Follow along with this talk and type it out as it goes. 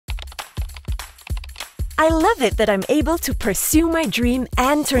I love it that I'm able to pursue my dream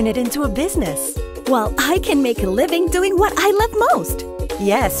and turn it into a business. While I can make a living doing what I love most.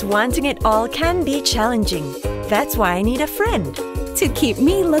 Yes, wanting it all can be challenging. That's why I need a friend. To keep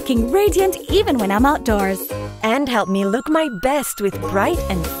me looking radiant even when I'm outdoors. And help me look my best with bright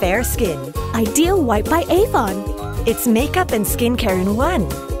and fair skin. Ideal White by Avon. It's makeup and skincare in one.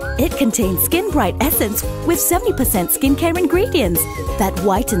 It contains Skin Bright Essence with 70% skincare ingredients that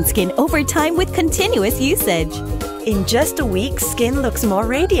whiten skin over time with continuous usage. In just a week, skin looks more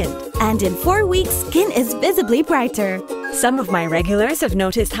radiant. And in 4 weeks, skin is visibly brighter. Some of my regulars have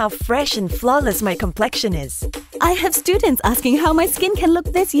noticed how fresh and flawless my complexion is. I have students asking how my skin can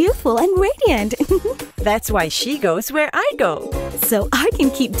look this youthful and radiant. That's why she goes where I go. So I can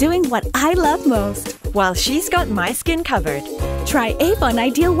keep doing what I love most. While she's got my skin covered. Try Avon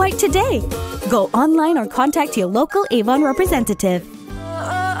Ideal White today. Go online or contact your local Avon representative.